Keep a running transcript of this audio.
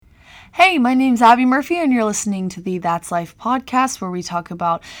Hey, my name's Abby Murphy, and you're listening to the That's Life podcast, where we talk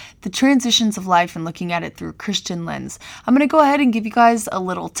about the transitions of life and looking at it through a Christian lens. I'm going to go ahead and give you guys a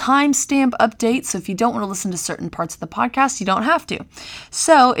little timestamp update, so if you don't want to listen to certain parts of the podcast, you don't have to.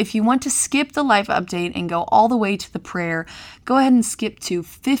 So if you want to skip the life update and go all the way to the prayer, go ahead and skip to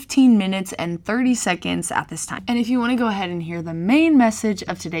 15 minutes and 30 seconds at this time. And if you want to go ahead and hear the main message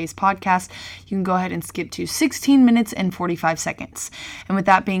of today's podcast, you can go ahead and skip to 16 minutes and 45 seconds. And with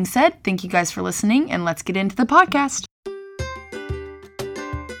that being said, thank you guys for listening, and let's get into the podcast.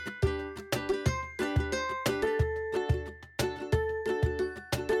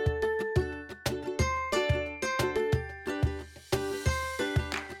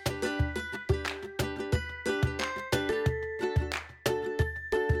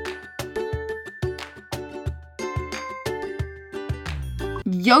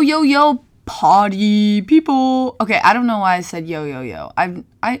 Yo, party people. Okay, I don't know why I said yo. I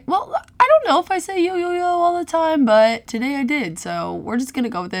don't know if I say yo all the time, but today I did, so we're just gonna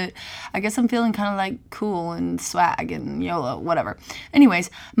go with it. I guess I'm feeling kind of like cool and swag and YOLO, whatever. Anyways,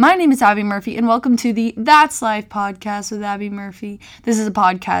 my name is Abby Murphy, and welcome to the That's Life podcast with Abby Murphy. This is a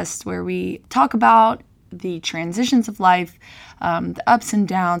podcast where we talk about the transitions of life, the ups and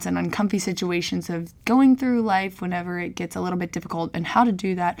downs and uncomfy situations of going through life whenever it gets a little bit difficult, and how to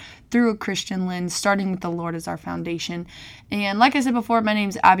do that through a Christian lens, starting with the Lord as our foundation. And like I said before, my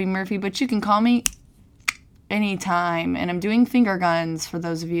name's Abby Murphy, but you can call me anytime, and I'm doing finger guns for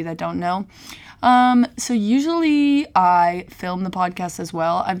those of you that don't know. So usually I film the podcast as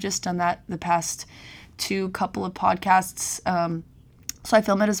well. I've just done that the past couple of podcasts. So I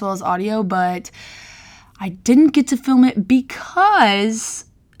film it as well as audio, but I didn't get to film it because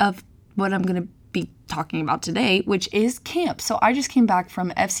of what I'm going to be talking about today, which is camp. So I just came back from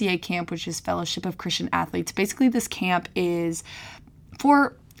FCA camp, which is Fellowship of Christian Athletes. Basically, this camp is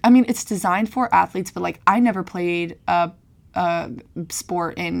it's designed for athletes, but like I never played a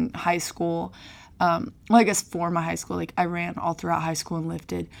sport in high school. I guess for my high school, like I ran all throughout high school and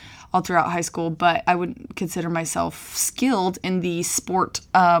lifted all throughout high school, but I wouldn't consider myself skilled in the sport,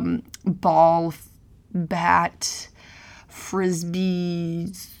 ball, bat,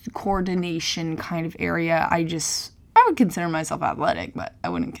 frisbee, coordination kind of area. I would consider myself athletic, but I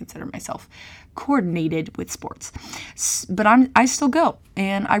wouldn't consider myself coordinated with sports. But I still go,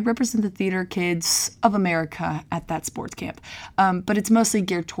 and I represent the theater kids of America at that sports camp. But it's mostly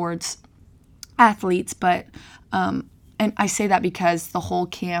geared towards athletes, but and I say that because the whole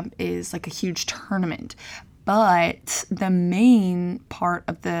camp is like a huge tournament. But the main part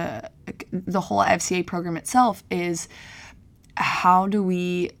of the whole FCA program itself is, how do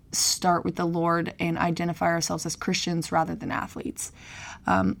we start with the Lord and identify ourselves as Christians rather than athletes?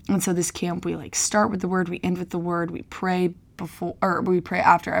 And so this camp, we like start with the Word, we end with the Word, we pray before, or we pray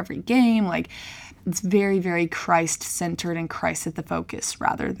after every game. Like, it's very, very Christ-centered and Christ at the focus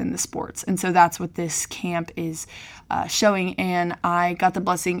rather than the sports. And so that's what this camp is showing. And I got the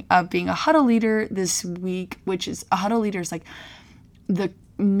blessing of being a huddle leader this week, which is, a huddle leader is like the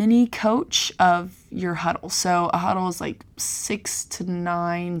mini coach of your huddle. So a huddle is like 6 to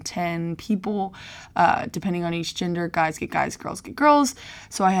 9, 10 people, depending on each gender. Guys get guys, girls get girls.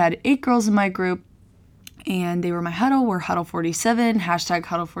 So I had 8 girls in my group, and they were my huddle. We're Huddle 47, hashtag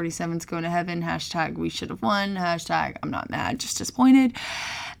Huddle 47's going to heaven, hashtag we should have won, hashtag I'm not mad, just disappointed.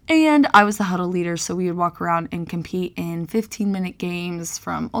 And I was the huddle leader, so we would walk around and compete in 15-minute games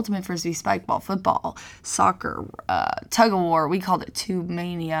from ultimate frisbee, spike ball, football, soccer, tug of war. We called it Tube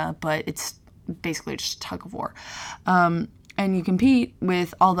Mania, but it's basically just tug of war. And you compete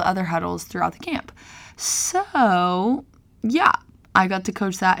with all the other huddles throughout the camp. So, yeah, I got to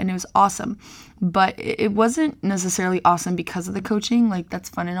coach that, and it was awesome. But it wasn't necessarily awesome because of the coaching. Like, that's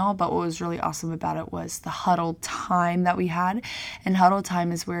fun and all, but what was really awesome about it was the huddle time that we had. And huddle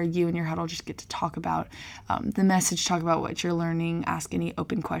time is where you and your huddle just get to talk about the message, talk about what you're learning, ask any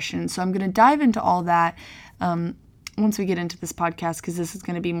open questions. So I'm going to dive into all that once we get into this podcast, because this is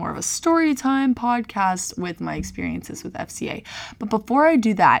going to be more of a story time podcast with my experiences with FCA. But before I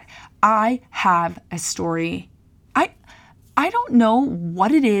do that, I have a story. I don't know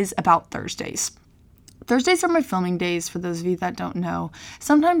what it is about Thursdays. Thursdays are my filming days, for those of you that don't know.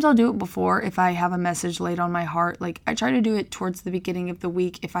 Sometimes I'll do it before if I have a message laid on my heart. Like, I try to do it towards the beginning of the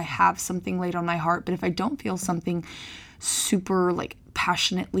week if I have something laid on my heart. But if I don't feel something super, like,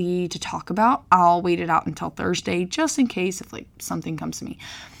 passionately to talk about, I'll wait it out until Thursday, just in case if, like, something comes to me.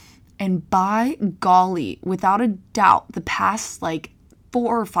 And by golly, without a doubt, the past, like,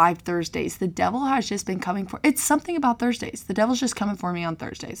 4 or 5 Thursdays, the devil has just been coming for, it's something about Thursdays. The devil's just coming for me on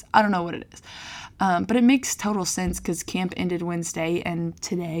Thursdays. I don't know what it is. But it makes total sense because camp ended Wednesday and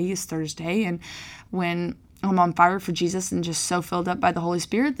today is Thursday. And when I'm on fire for Jesus and just so filled up by the Holy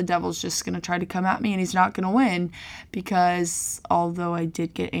Spirit, the devil's just going to try to come at me and he's not going to win, because although I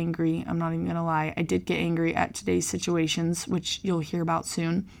did get angry, I'm not even going to lie, I did get angry at today's situations, which you'll hear about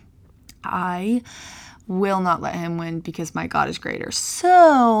soon. I will not let him win because my God is greater.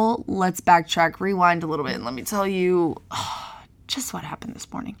 So let's backtrack, rewind a little bit, and let me tell you just what happened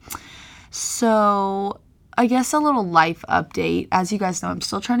this morning. So I guess a little life update. As you guys know, I'm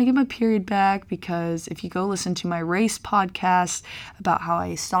still trying to get my period back, because if you go listen to my race podcast about how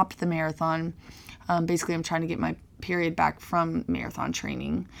I stopped the marathon, basically I'm trying to get my period back from marathon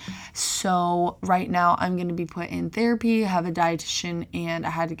training. So right now I'm going to be put in therapy, have a dietitian, and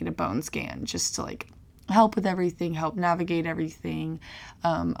I had to get a bone scan just to help with everything, help navigate everything.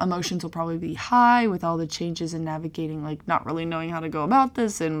 Emotions will probably be high with all the changes in navigating, not really knowing how to go about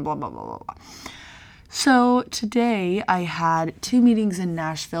this and blah, blah, blah, blah, blah. So today I had 2 meetings in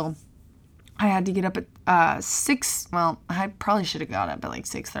Nashville. I had to get up at 6. Well, I probably should have got up at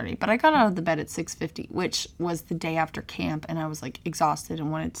 6:30, but I got out of the bed at 6:50, which was the day after camp, and I was exhausted and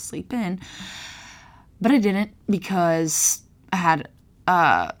wanted to sleep in. But I didn't, because I had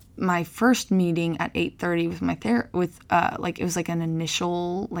my first meeting at 8:30 with my it was an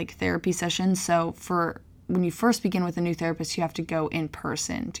initial therapy session. So when you first begin with a new therapist, you have to go in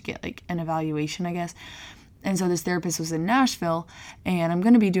person to get an evaluation, I guess. And so this therapist was in Nashville, and I'm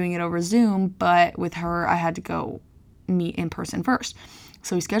going to be doing it over Zoom, but with her, I had to go meet in person first.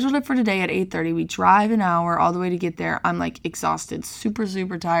 So we scheduled it for today at 8:30. We drive an hour all the way to get there. I'm exhausted, super,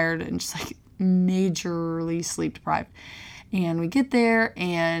 super tired, and just majorly sleep deprived. And we get there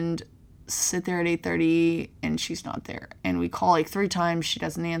and sit there at 8:30, and she's not there. And we call 3 times, she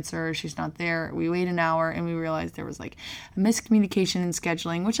doesn't answer, she's not there. We wait an hour, and we realize there was a miscommunication in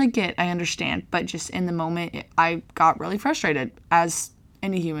scheduling, which I understand, but just in the moment, I got really frustrated, as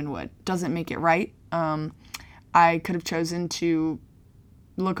any human would. Doesn't make it right. I could have chosen to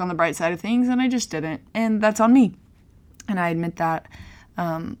look on the bright side of things, and I just didn't, and that's on me. And I admit that.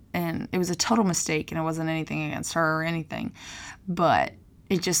 And it was a total mistake, and it wasn't anything against her or anything, but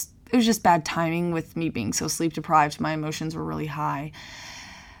it was just bad timing with me being so sleep deprived. My emotions were really high.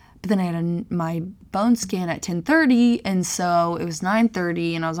 But then I had my bone scan at 10:30, and so it was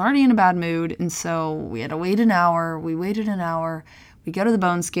 9:30, and I was already in a bad mood, and so we had to wait an hour. We waited an hour. We go to the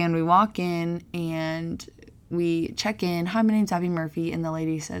bone scan. We walk in, and we check in. Hi, my name's Abby Murphy, and the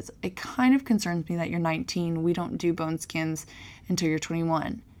lady says, it kind of concerns me that you're 19. We don't do bone scans until you're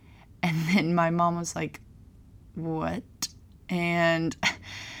 21. And then my mom was like, what? And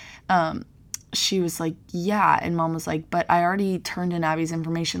she was like, yeah. And mom was like, but I already turned in Abby's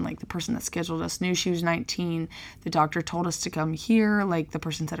information. The person that scheduled us knew she was 19. The doctor told us to come here. The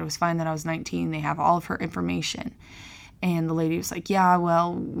person said it was fine that I was 19. They have all of her information. And the lady was like, yeah,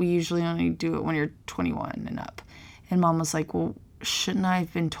 well, we usually only do it when you're 21 and up. And mom was like, well, shouldn't I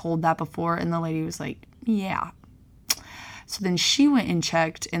have been told that before? And the lady was like, yeah. So then she went and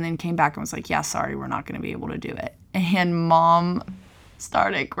checked and then came back and was like, yeah, sorry, we're not going to be able to do it. And mom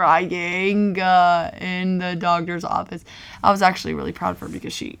started crying in the doctor's office. I was actually really proud of her,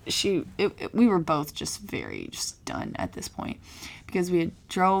 because we were both just very done at this point, because we had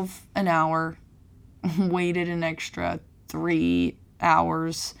drove an hour, waited an extra 3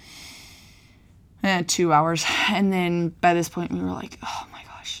 hours, 2 hours, and then by this point we were like, oh my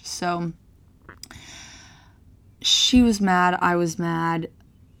gosh. So she was mad, I was mad,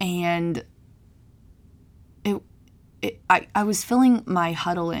 and I was filling my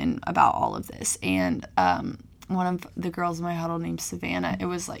huddle in about all of this, and one of the girls in my huddle named Savannah, it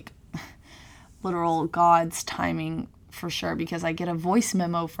was literal God's timing for sure, because I get a voice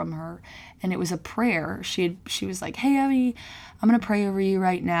memo from her, and it was a prayer. She was like, hey Abby, I'm gonna pray over you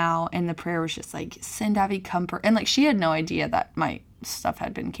right now, and the prayer was just send Abby comfort, and she had no idea that my stuff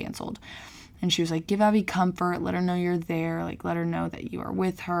had been canceled, and she was like, give Abby comfort, let her know you're there, let her know that you are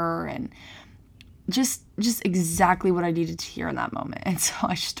with her, and just exactly what I needed to hear in that moment. And so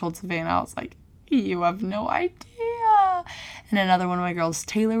I just told Savannah, I was like, you have no idea. And another one of my girls,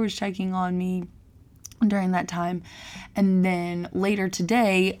 Taylor, was checking on me during that time. And then later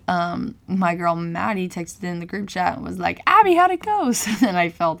today, my girl Maddie texted in the group chat and was like, Abby, how'd it go? So then I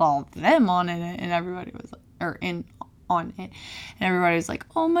felt all of them on it, and everybody was on it, and everybody was like,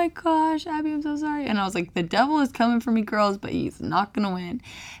 oh my gosh, Abby, I'm so sorry. And I was like, the devil is coming for me, girls, but he's not gonna win.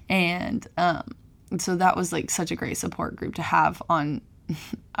 And so that was such a great support group to have on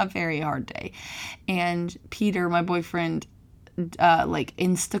a very hard day. And Peter, my boyfriend, like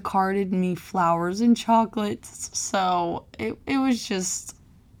Instacarted me flowers and chocolates. So it was just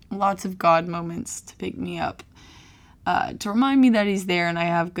lots of God moments to pick me up, to remind me that he's there and I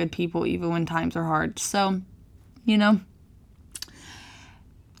have good people even when times are hard. So,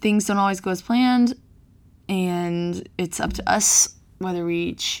 things don't always go as planned, and it's up to us whether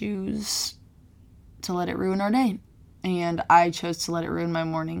we choose to let it ruin our day. And I chose to let it ruin my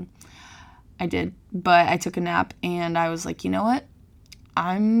morning. I did, but I took a nap and I was like, you know what?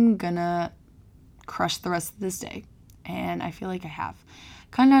 I'm gonna crush the rest of this day. And I feel like I have.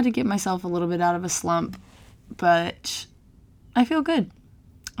 Kind of had to get myself a little bit out of a slump, but I feel good.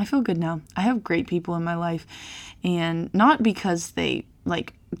 I feel good now. I have great people in my life, and not because they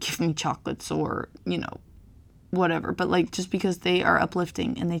like give me chocolates or, whatever, but like just because they are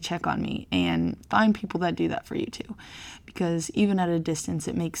uplifting and they check on me, and find people that do that for you too, because even at a distance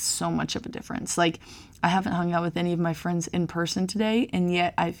it makes so much of a difference. Like, I haven't hung out with any of my friends in person today, and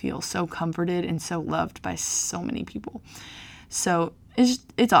yet I feel so comforted and so loved by so many people. So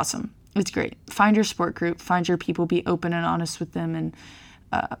it's awesome. It's great. Find your support group, find your people, be open and honest with them, and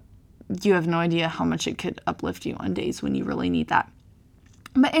you have no idea how much it could uplift you on days when you really need that.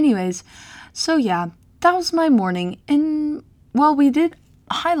 But anyways, so yeah, that was my morning. And well, we did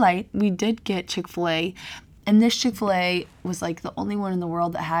get Chick-fil-A, and this Chick-fil-A was like the only one in the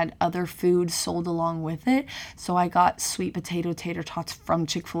world that had other food sold along with it. So I got sweet potato tater tots from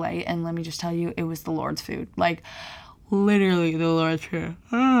Chick-fil-A, and let me just tell you, it was the Lord's food. Like, literally the Lord's food.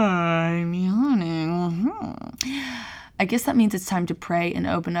 I'm yawning. I guess that means it's time to pray and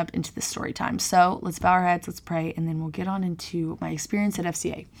open up into the story time. So let's bow our heads, let's pray, and then we'll get on into my experience at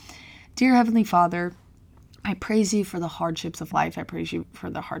FCA. Dear Heavenly Father, I praise you for the hardships of life. I praise you for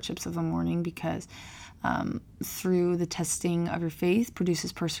the hardships of the morning, because through the testing of your faith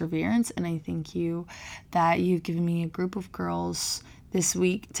produces perseverance. And I thank you that you've given me a group of girls this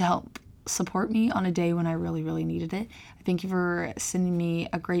week to help support me on a day when I really, really needed it. I thank you for sending me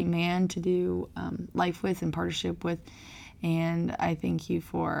a great man to do life with and partnership with. And I thank you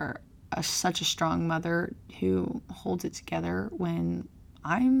for such a strong mother who holds it together when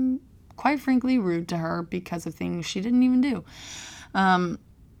I'm, quite frankly, rude to her because of things she didn't even do.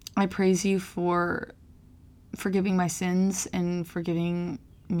 I praise you for forgiving my sins and forgiving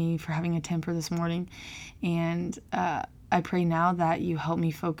me for having a temper this morning. And I pray now that you help me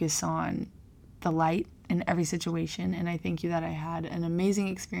focus on the light in every situation. And I thank you that I had an amazing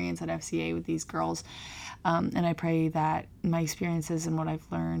experience at FCA with these girls. And I pray that my experiences and what I've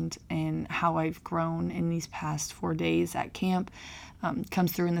learned and how I've grown in these past 4 days at camp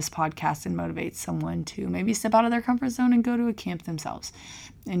comes through in this podcast and motivates someone to maybe step out of their comfort zone and go to a camp themselves.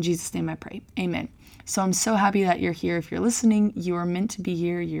 In Jesus' name I pray. Amen. So I'm so happy that you're here. If you're listening, you are meant to be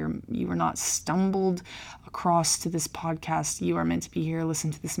here. You are not stumbled across to this podcast. You are meant to be here.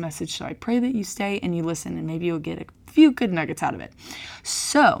 Listen to this message. So I pray that you stay and you listen, and maybe you'll get a few good nuggets out of it.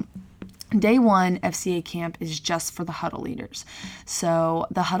 So Day 1 FCA camp is just for the huddle leaders. So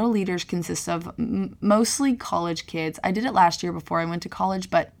the huddle leaders consist of mostly college kids. I did it last year before I went to college,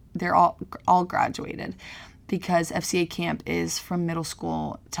 but they're all graduated, because FCA camp is from middle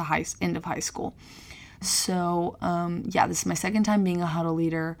school to end of high school. So this is my second time being a huddle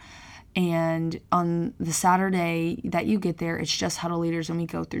leader. And on the Saturday that you get there, it's just huddle leaders, and we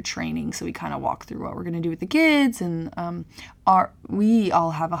go through training. So we kind of walk through what we're going to do with the kids, and we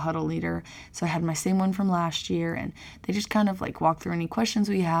all have a huddle leader. So I had my same one from last year, and they just kind of like walk through any questions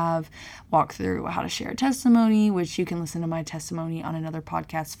we have, walk through how to share a testimony, which you can listen to my testimony on another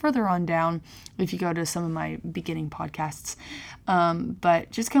podcast further on down if you go to some of my beginning podcasts. But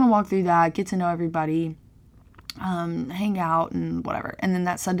just kind of walk through that, get to know everybody, hang out and whatever. And then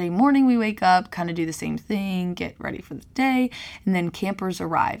that Sunday morning we wake up, kind of do the same thing, get ready for the day, and then campers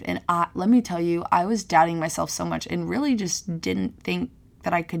arrive. And let me tell you, I was doubting myself so much and really just didn't think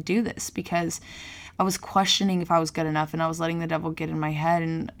that I could do this, because I was questioning if I was good enough, and I was letting the devil get in my head,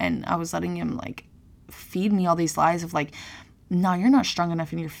 and I was letting him like feed me all these lies of like, no, you're not strong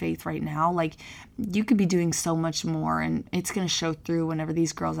enough in your faith right now. Like, you could be doing so much more, and it's going to show through whenever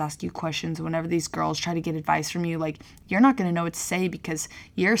these girls ask you questions, whenever these girls try to get advice from you. Like, you're not going to know what to say because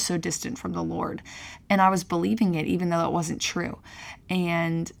you're so distant from the Lord. And I was believing it, even though it wasn't true.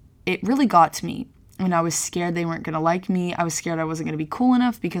 And it really got to me. And I was scared they weren't going to like me. I was scared I wasn't going to be cool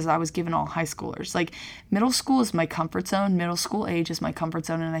enough, because I was given all high schoolers. Like, middle school is my comfort zone. Middle school age is my comfort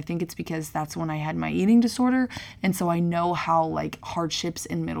zone. And I think it's because that's when I had my eating disorder. And so I know how like hardships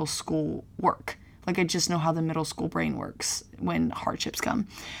in middle school work. Like, I just know how the middle school brain works when hardships come.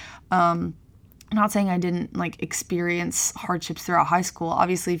 Not saying I didn't like experience hardships throughout high school.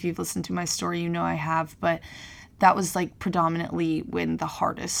 Obviously, if you've listened to my story, you know I have. But that was like predominantly when the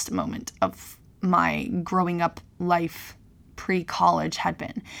hardest moment of my growing up life pre-college had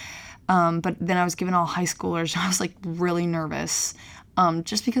been. But then I was given all high schoolers, and I was like really nervous,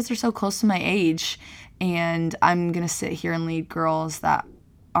 just because they're so close to my age, and I'm gonna sit here and lead girls that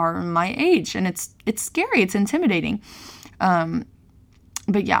are my age, and it's scary, it's intimidating.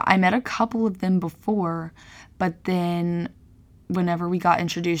 But yeah, I met a couple of them before, but then whenever we got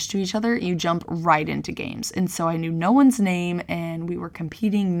introduced to each other, you jump right into games. And so I knew no one's name, and we were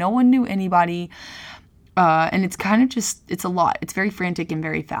competing. No one knew anybody. And it's kind of just, it's a lot. It's very frantic and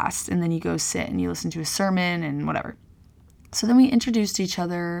very fast. And then you go sit and you listen to a sermon and whatever. So then we introduced each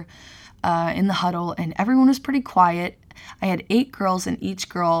other in the huddle, and everyone was pretty quiet. I had 8 girls, and each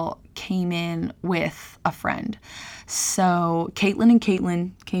girl came in with a friend. So Caitlin and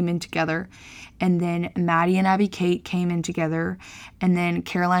Caitlin came in together, and then Maddie and Abby Kate came in together, and then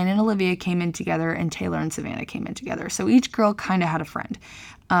Caroline and Olivia came in together, and Taylor and Savannah came in together. So each girl kind of had a friend.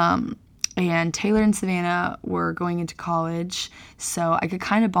 And Taylor and Savannah were going into college, so I could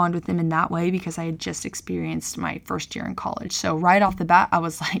kind of bond with them in that way because I had just experienced my first year in college. So right off the bat, I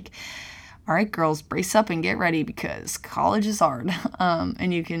was like, all right, girls, brace up and get ready because college is hard.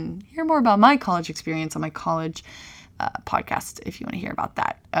 And you can hear more about my college experience on my college podcast if you want to hear about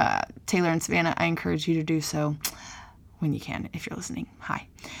that. Taylor and Savannah, I encourage you to do so when you can if you're listening. Hi.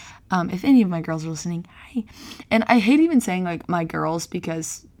 If any of my girls are listening, hi. And I hate even saying like my girls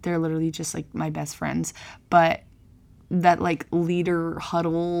because they're literally just like my best friends, but that like leader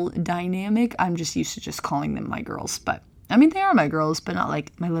huddle dynamic, I'm just used to just calling them my girls. But I mean, they are my girls, but not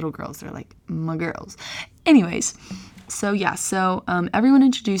like my little girls. They're like my girls. Anyways, so yeah, everyone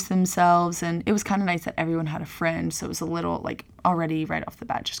introduced themselves, and it was kind of nice that everyone had a friend. So it was a little like already right off the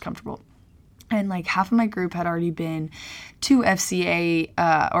bat, just comfortable. And like half of my group had already been to FCA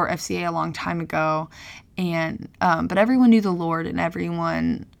or FCA a long time ago. And, but everyone knew the Lord, and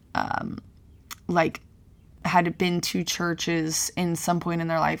everyone, like had been to churches in some point in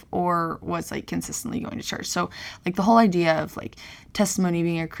their life or was like consistently going to church. So like the whole idea of like testimony,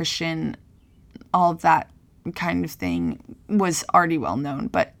 being a Christian, all of that kind of thing was already well known.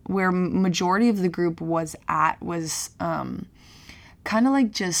 But where majority of the group was at was, kind of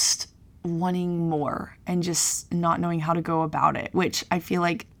like just wanting more and just not knowing how to go about it, which I feel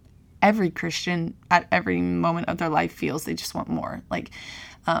like every Christian at every moment of their life feels. They just want more. Like,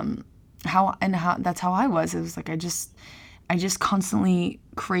 how that's how I was. It was like, I just constantly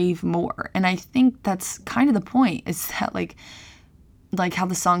crave more. And I think that's kind of the point, is that like how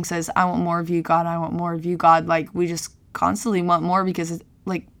the song says, I want more of you, God, I want more of you, God. Like, we just constantly want more because it's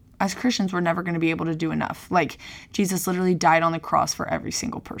like, as Christians, we're never going to be able to do enough. Like, Jesus literally died on the cross for every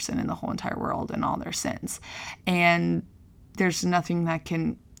single person in the whole entire world and all their sins. And there's nothing that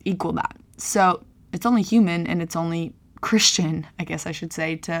can equal that. So it's only human, and it's only Christian, I guess I should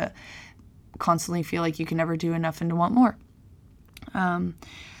say, to constantly feel like you can never do enough and to want more.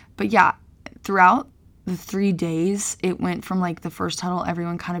 But yeah, throughout the 3 days, it went from like the first huddle,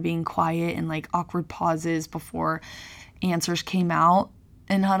 everyone kind of being quiet and like awkward pauses before answers came out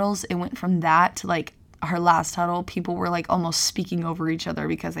in huddles. It went from that to like our last huddle, people were like almost speaking over each other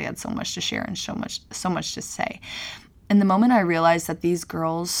because they had so much to share and so much to say. And the moment I realized that these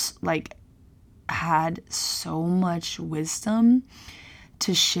girls like had so much wisdom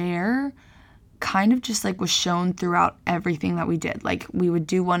to share, kind of just like was shown throughout everything that we did. Like, we would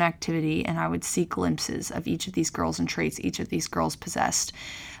do one activity and I would see glimpses of each of these girls and traits each of these girls possessed,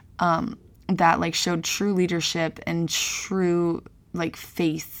 that like showed true leadership and true like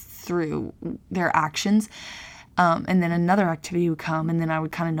faith through their actions. And then another activity would come, and then I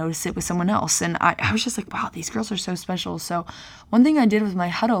would kind of notice it with someone else. And I was just like, wow, these girls are so special. So one thing I did with my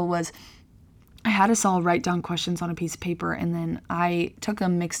huddle was I had us all write down questions on a piece of paper, and then I took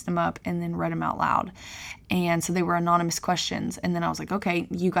them, mixed them up, and then read them out loud. And so they were anonymous questions. And then I was like, okay,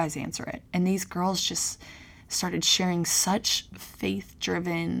 you guys answer it. And these girls just started sharing such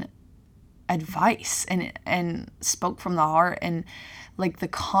faith-driven advice and spoke from the heart, and like the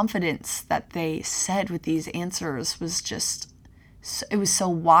confidence that they said with these answers was just, it was so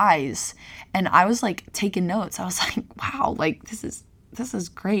wise. And I was like taking notes. I was like, wow, like this is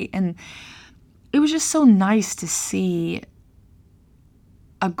great. And it was just so nice to see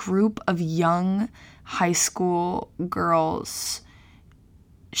a group of young high school girls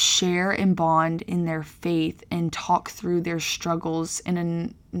share and bond in their faith and talk through their struggles in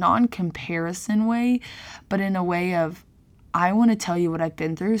a non-comparison way, but in a way of, I want to tell you what I've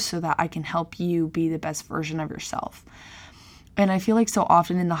been through so that I can help you be the best version of yourself. And I feel like so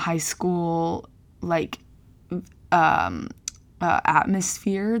often in the high school, like,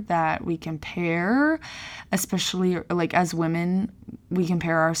 atmosphere that we compare, especially like as women, we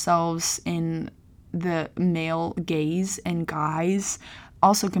compare ourselves in the male gaze, and guys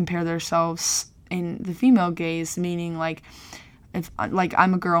also compare themselves in the female gaze, meaning like if like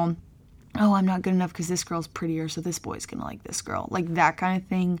I'm a girl, oh, I'm not good enough because this girl's prettier, so this boy's gonna like this girl. Like that kind of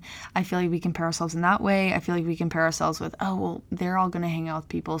thing. I feel like we compare ourselves in that way. I feel like we compare ourselves with, oh, well, they're all gonna hang out with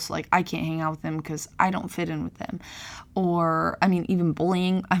people, so like I can't hang out with them because I don't fit in with them. Or, I mean, even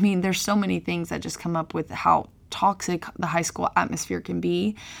bullying. I mean, there's so many things that just come up with how toxic the high school atmosphere can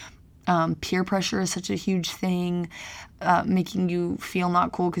be. Peer pressure is such a huge thing, making you feel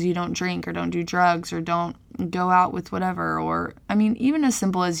not cool because you don't drink or don't do drugs or don't go out with whatever. Or, I mean, even as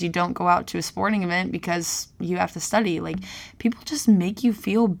simple as you don't go out to a sporting event because you have to study. Like, people just make you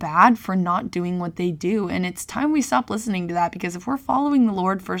feel bad for not doing what they do. And it's time we stop listening to that, because if we're following the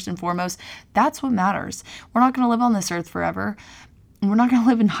Lord first and foremost, that's what matters. We're not going to live on this earth forever. We're not going to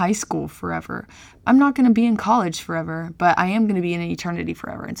live in high school forever. I'm not going to be in college forever, but I am going to be in eternity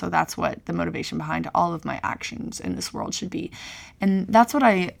forever. And so that's what the motivation behind all of my actions in this world should be. And that's what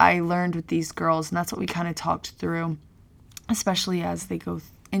I learned with these girls, and that's what we kind of talked through, especially as they go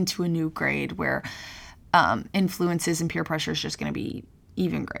into a new grade where influences and peer pressure is just going to be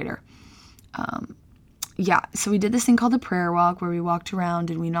even greater. So we did this thing called the prayer walk, where we walked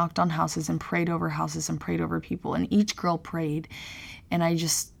around and we knocked on houses and prayed over houses and prayed over people. And each girl prayed. And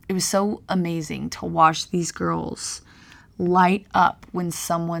it was so amazing to watch these girls light up when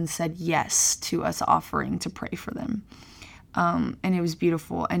someone said yes to us offering to pray for them. And it was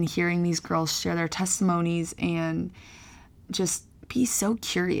beautiful. And hearing these girls share their testimonies and just be so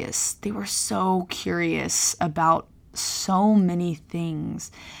curious. They were so curious about so many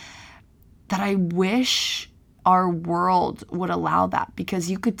things that I wish our world would allow that, because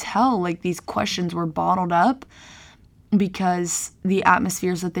you could tell like these questions were bottled up because the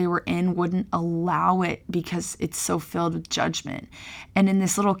atmospheres that they were in wouldn't allow it, because it's so filled with judgment. And in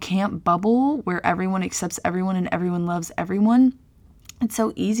this little camp bubble where everyone accepts everyone and everyone loves everyone, it's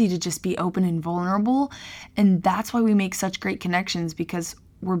so easy to just be open and vulnerable. And that's why we make such great connections, because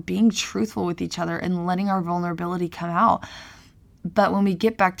we're being truthful with each other and letting our vulnerability come out. But when we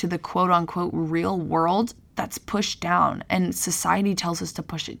get back to the quote unquote real world, that's pushed down, and society tells us to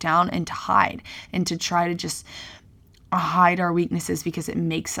push it down and to hide and to try to just hide our weaknesses because it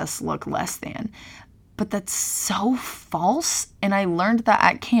makes us look less than. But that's so false. And I learned that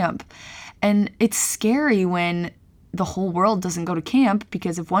at camp. And it's scary when the whole world doesn't go to camp,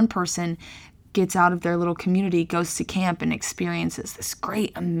 because if one person gets out of their little community, goes to camp and experiences this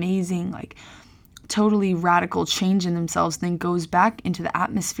great, amazing, like totally radical change in themselves, then goes back into the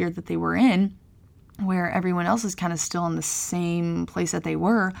atmosphere that they were in, where everyone else is kind of still in the same place that they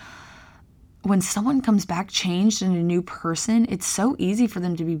were. When someone comes back changed and a new person, it's so easy for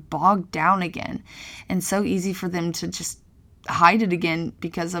them to be bogged down again, and so easy for them to just hide it again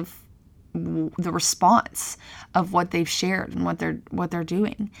because of the response of what they've shared and what they're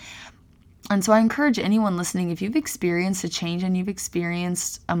doing. And so I encourage anyone listening, if you've experienced a change and you've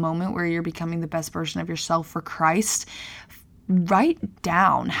experienced a moment where you're becoming the best version of yourself for Christ, write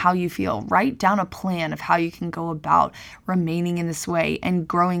down how you feel. Write down a plan of how you can go about remaining in this way and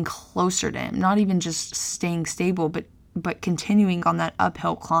growing closer to Him. Not even just staying stable, but continuing on that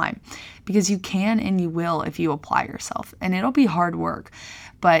uphill climb. Because you can and you will if you apply yourself. And it'll be hard work,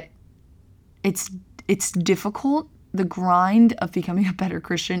 but it's difficult. The grind of becoming a better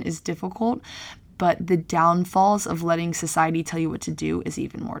Christian is difficult, but the downfalls of letting society tell you what to do is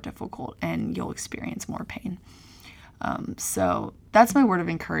even more difficult, and you'll experience more pain. So that's my word of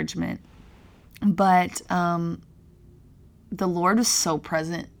encouragement. But the Lord was so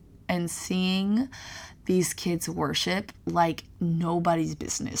present, and seeing these kids worship like nobody's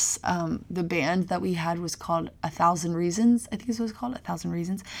business. The band that we had was called 1,000 Reasons. I think it was called 1,000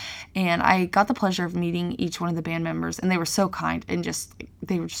 Reasons. And I got the pleasure of meeting each one of the band members, and they were so kind, and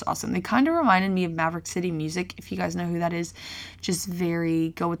they were just awesome. They kind of reminded me of Maverick City Music, if you guys know who that is. Just very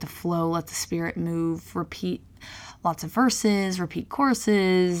go with the flow, let the spirit move, repeat lots of verses, repeat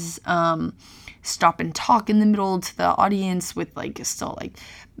choruses, stop and talk in the middle to the audience with like still like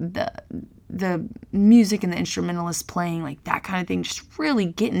the music and the instrumentalists playing, like that kind of thing, just really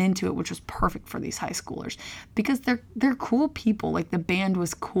getting into it, which was perfect for these high schoolers because they're cool people. Like the band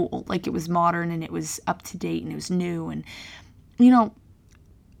was cool, like it was modern and it was up to date and it was new. And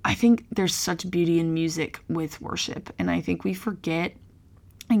I think there's such beauty in music with worship, and I think we forget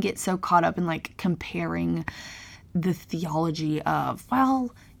and get so caught up in like comparing the theology of,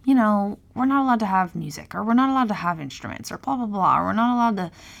 well, we're not allowed to have music, or we're not allowed to have instruments, or blah, blah, blah, or we're not allowed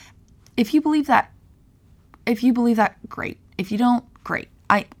to. If you believe that, great. If you don't, great.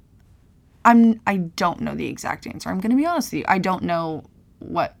 I don't know the exact answer. I'm going to be honest with you. I don't know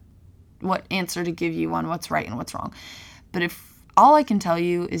what answer to give you on what's right and what's wrong. But if all I can tell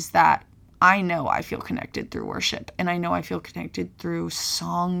you is that I know I feel connected through worship, and I know I feel connected through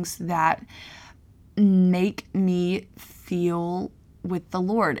songs that make me feel with the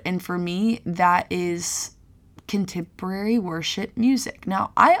Lord. And for me, that is contemporary worship music.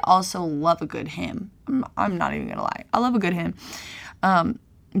 Now, I also love a good hymn. I'm not even going to lie. I love a good hymn.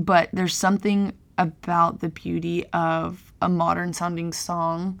 But there's something about the beauty of a modern sounding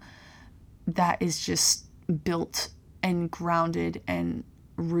song that is just built and grounded and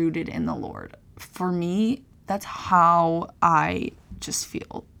rooted in the Lord. For me, that's how I just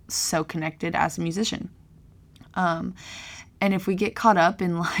feel so connected as a musician. And if we get caught up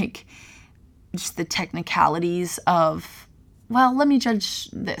in like just the technicalities of, well, let me judge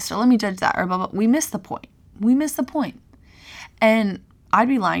this or let me judge that or blah, blah, we miss the point. We miss the point. And I'd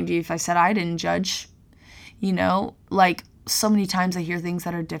be lying to you if I said I didn't judge. You know, like so many times I hear things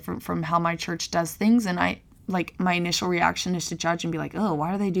that are different from how my church does things, and my initial reaction is to judge and be like, oh,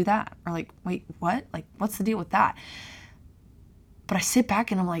 why do they do that? Or like, wait, what? Like, what's the deal with that? But I sit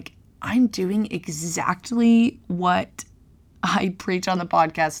back and I'm like, I'm doing exactly what I preach on the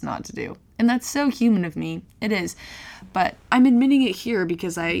podcast not to do. And that's so human of me. It is. But I'm admitting it here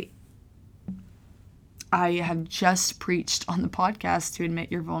because I have just preached on the podcast to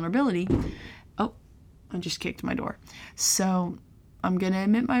admit your vulnerability. Oh, I just kicked my door. So I'm going to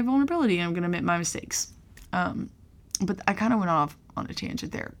admit my vulnerability and I'm going to admit my mistakes. But I kind of went off on a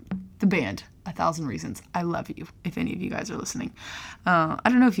tangent there. The band, 1,000 Reasons. I love you, if any of you guys are listening. I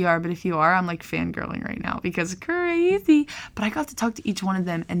don't know if you are, but if you are, I'm like fangirling right now because crazy. But I got to talk to each one of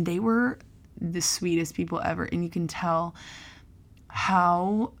them and they were the sweetest people ever. And you can tell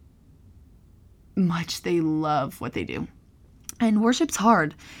how much they love what they do. And worship's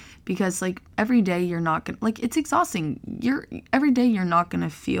hard because like every day you're not gonna, like, it's exhausting. Every day you're not gonna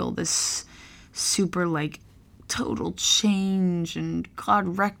feel this super like total change and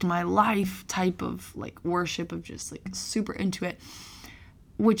God wrecked my life type of like worship of just like super into it,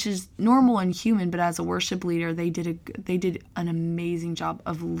 which is normal and human. But as a worship leader, they did an amazing job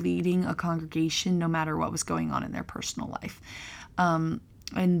of leading a congregation no matter what was going on in their personal life. And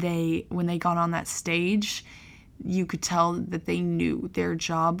when they got on that stage, you could tell that they knew their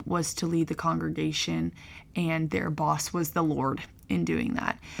job was to lead the congregation and their boss was the Lord in doing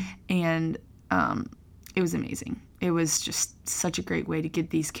that. And it was amazing. It was just such a great way to get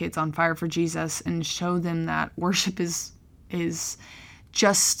these kids on fire for Jesus and show them that worship is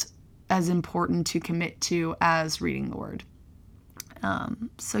just as important to commit to as reading the Word.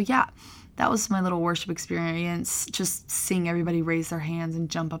 So yeah. That was my little worship experience, just seeing everybody raise their hands and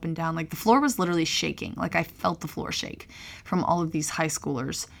jump up and down. Like the floor was literally shaking. Like I felt the floor shake from all of these high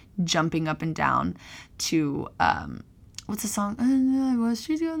schoolers jumping up and down to, what's the song? I was,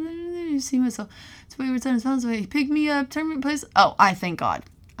 you see myself. It's way return as found way. Pick me up, turn me in place. Oh, I thank God.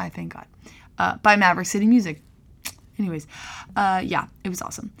 I thank God. By Maverick City Music. Anyways, yeah, it was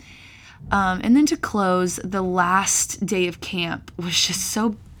awesome. And then to close, the last day of camp was just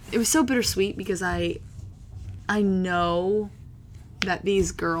it was so bittersweet because I know that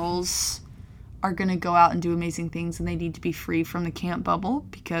these girls are going to go out and do amazing things and they need to be free from the camp bubble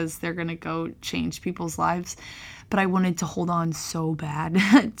because they're going to go change people's lives. But I wanted to hold on so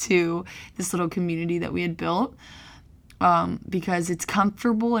bad to this little community that we had built because it's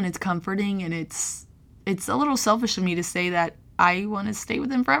comfortable and it's comforting, and it's a little selfish of me to say that I want to stay with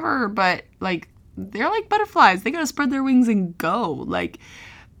them forever, but like they're like butterflies. They got to spread their wings and go. Like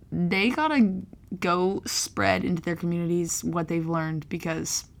they got to go spread into their communities what they've learned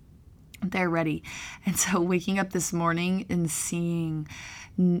because they're ready. And so waking up this morning and seeing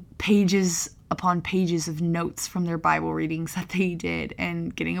pages upon pages of notes from their Bible readings that they did,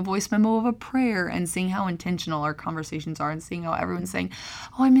 and getting a voice memo of a prayer, and seeing how intentional our conversations are, and seeing how everyone's saying,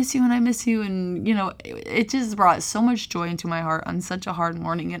 oh, I miss you and I miss you. And, you know, it just brought so much joy into my heart on such a hard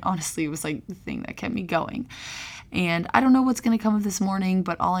morning. And honestly, it was like the thing that kept me going. And I don't know what's going to come of this morning,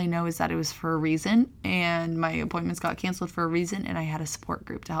 but all I know is that it was for a reason, and my appointments got canceled for a reason, and I had a support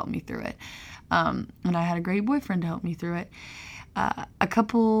group to help me through it. And I had a great boyfriend to help me through it. A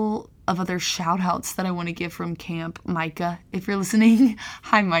couple of other shout outs that I want to give from camp. Micah, if you're listening.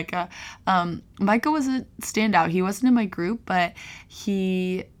 Hi, Micah. Micah was a standout. He wasn't in my group, but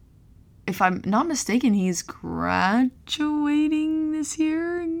he, if I'm not mistaken, he's graduating this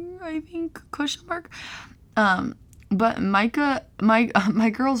year, I think, question mark. But Micah, my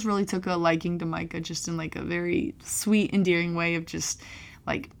girls really took a liking to Micah, just in like a very sweet, endearing way of just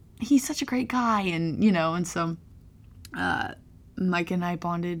like, he's such a great guy. And, you know, and so Mike and I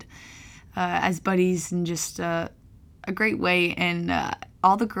bonded as buddies in just a great way. And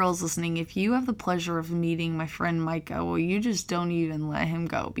all the girls listening, if you have the pleasure of meeting my friend Micah, well, you just don't even let him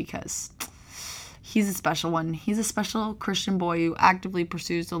go, because he's a special one. He's a special Christian boy who actively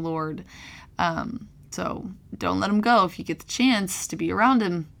pursues the Lord. So don't let him go. If you get the chance to be around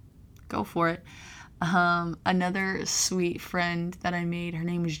him, go for it. Another sweet friend that I made, her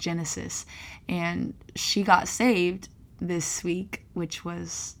name was Genesis, and she got saved this week, which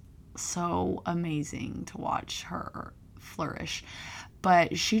was so amazing to watch her flourish.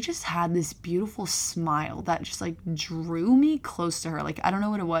 But she just had this beautiful smile that just like drew me close to her. Like, I don't know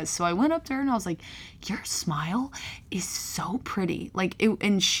what it was. So I went up to her and I was like, your smile is so pretty. Like,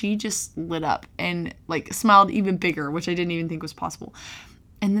 and she just lit up and like smiled even bigger, which I didn't even think was possible.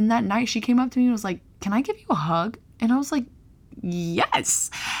 And then that night she came up to me and was like, can I give you a hug? And I was like,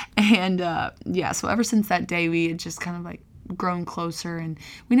 yes. And so ever since that day, we had just kind of like grown closer, and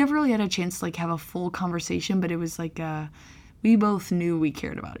we never really had a chance to like have a full conversation, but it was like we both knew we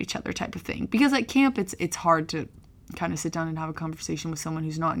cared about each other type of thing. Because at camp, it's hard to kind of sit down and have a conversation with someone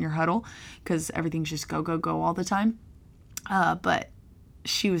who's not in your huddle, because everything's just go, go, go all the time. But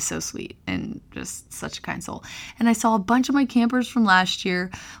she was so sweet and just such a kind soul. And I saw a bunch of my campers from last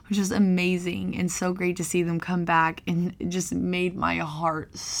year, which was amazing and so great to see them come back. And it just made my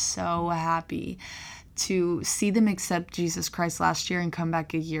heart so happy to see them accept Jesus Christ last year and come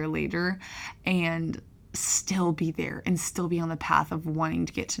back a year later and still be there and still be on the path of wanting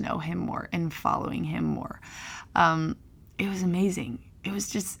to get to know him more and following him more. It was amazing. It was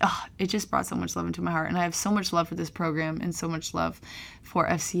just, it just brought so much love into my heart. And I have so much love for this program and so much love for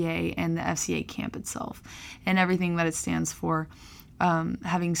FCA and the FCA camp itself and everything that it stands for.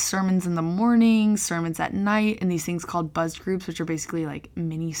 Having sermons in the morning, sermons at night, and these things called buzz groups, which are basically like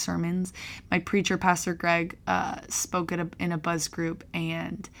mini sermons. My preacher, Pastor Greg, spoke in a buzz group,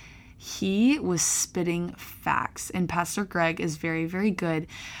 and he was spitting facts. And Pastor Greg is very, very good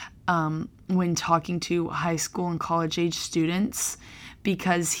when talking to high school and college age students,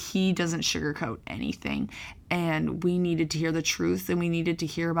 because he doesn't sugarcoat anything. And we needed to hear the truth, and we needed to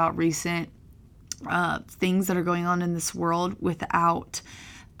hear about recent things that are going on in this world without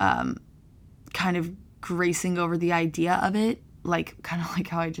kind of gracing over the idea of it, like kind of like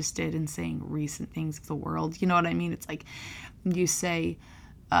how I just did in saying recent things of the world. You know what I mean? It's like you say,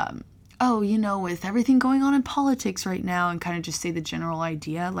 with everything going on in politics right now, and kind of just say the general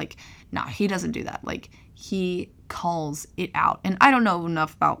idea. Like, nah, he doesn't do that. Like, he calls it out. And I don't know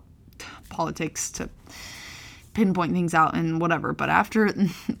enough about politics to pinpoint things out and whatever, but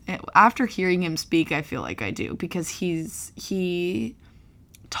after hearing him speak, I feel like I do, because he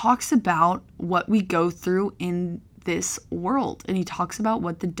talks about what we go through in this world, and he talks about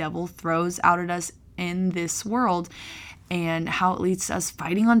what the devil throws out at us in this world, and how it leads to us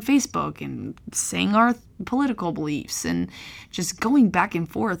fighting on Facebook and saying our political beliefs and just going back and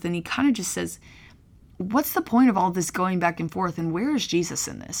forth. And he kind of just says, what's the point of all this going back and forth, and where is Jesus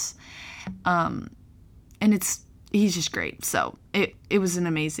in this? And he's just great. So it was an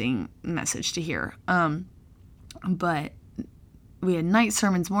amazing message to hear. But we had night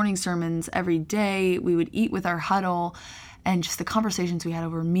sermons, morning sermons every day. We would eat with our huddle, and just the conversations we had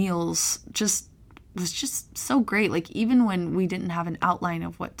over meals was just so great. Like, even when we didn't have an outline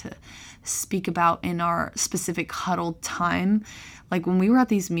of what to speak about in our specific huddle time, like when we were at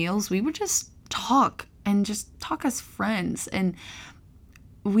these meals, we would just talk as friends. And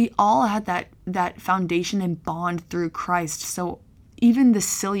we all had that foundation and bond through Christ. So even the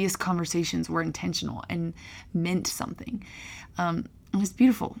silliest conversations were intentional and meant something. It was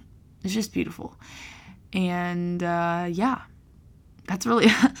beautiful. It's just beautiful. And that's really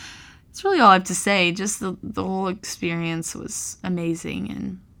that's really all I have to say. Just the whole experience was amazing,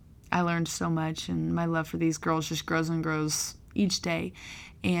 and I learned so much, and my love for these girls just grows and grows each day.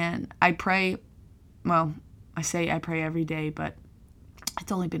 And I pray, I say I pray every day, but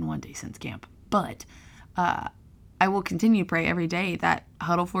it's only been one day since camp. But I will continue to pray every day that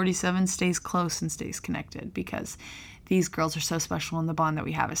Huddle 47 stays close and stays connected, because these girls are so special, and the bond that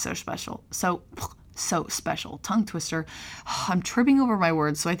we have is so special. So special. Tongue twister. I'm tripping over my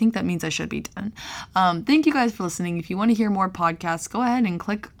words, so I think that means I should be done. Thank you guys for listening. If you want to hear more podcasts, go ahead and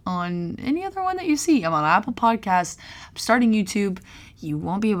click on any other one that you see. I'm on Apple Podcasts. I'm starting YouTube. You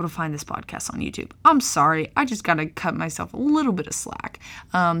won't be able to find this podcast on YouTube. I'm sorry. I just got to cut myself a little bit of slack.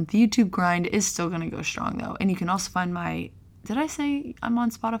 The YouTube grind is still going to go strong, though. And you can also find did I say I'm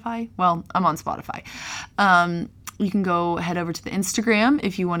on Spotify? Well, I'm on Spotify. You can go head over to the Instagram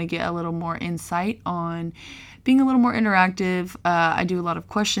if you want to get a little more insight on being a little more interactive. I do a lot of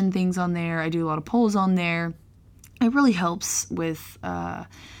question things on there. I do a lot of polls on there. it really helps with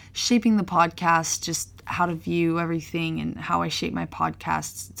shaping the podcast, just how to view everything and how I shape my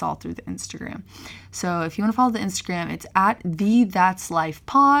podcasts. It's all through the Instagram. So if you want to follow the Instagram, it's at the That's Life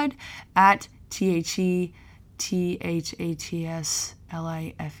Pod, at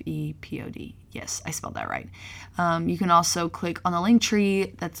TheThatsLifePod. Yes, I spelled that right. You can also click on the link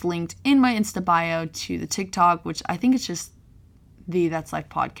tree that's linked in my Insta bio to the TikTok, which I think it's just the That's Life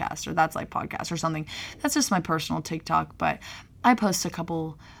Podcast or That's Life Podcast or something. That's just my personal TikTok, but I post a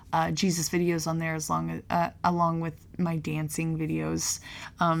couple Jesus videos on there along with my dancing videos.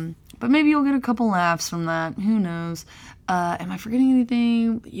 But maybe you'll get a couple laughs from that. Who knows? Am I forgetting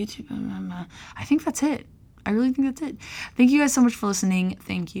anything? YouTube? I think that's it. I really think that's it. Thank you guys so much for listening.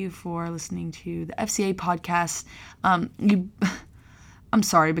 Thank you for listening to the FCA podcast. I'm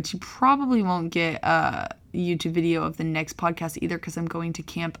sorry, but you probably won't get a YouTube video of the next podcast either because I'm going to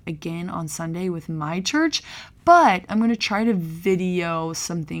camp again on Sunday with my church. But I'm going to try to video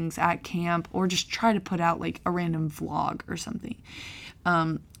some things at camp or just try to put out like a random vlog or something.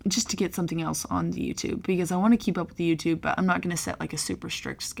 Just to get something else on the YouTube because I want to keep up with the YouTube, but I'm not going to set like a super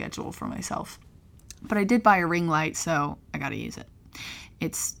strict schedule for myself. But I did buy a ring light, so I got to use it.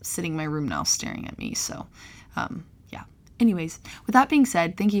 It's sitting in my room now staring at me, so yeah. Anyways, with that being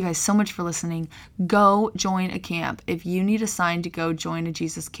said, thank you guys so much for listening. Go join a camp. If you need a sign to go join a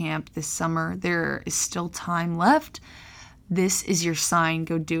Jesus camp this summer, there is still time left. This is your sign.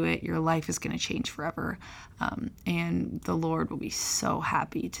 Go do it. Your life is going to change forever. And the Lord will be so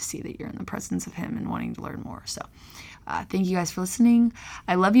happy to see that you're in the presence of Him and wanting to learn more. So thank you guys for listening.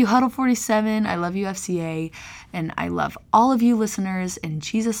 I love you, Huddle 47. I love you, FCA. And I love all of you listeners. And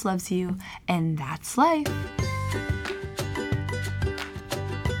Jesus loves you. And that's life.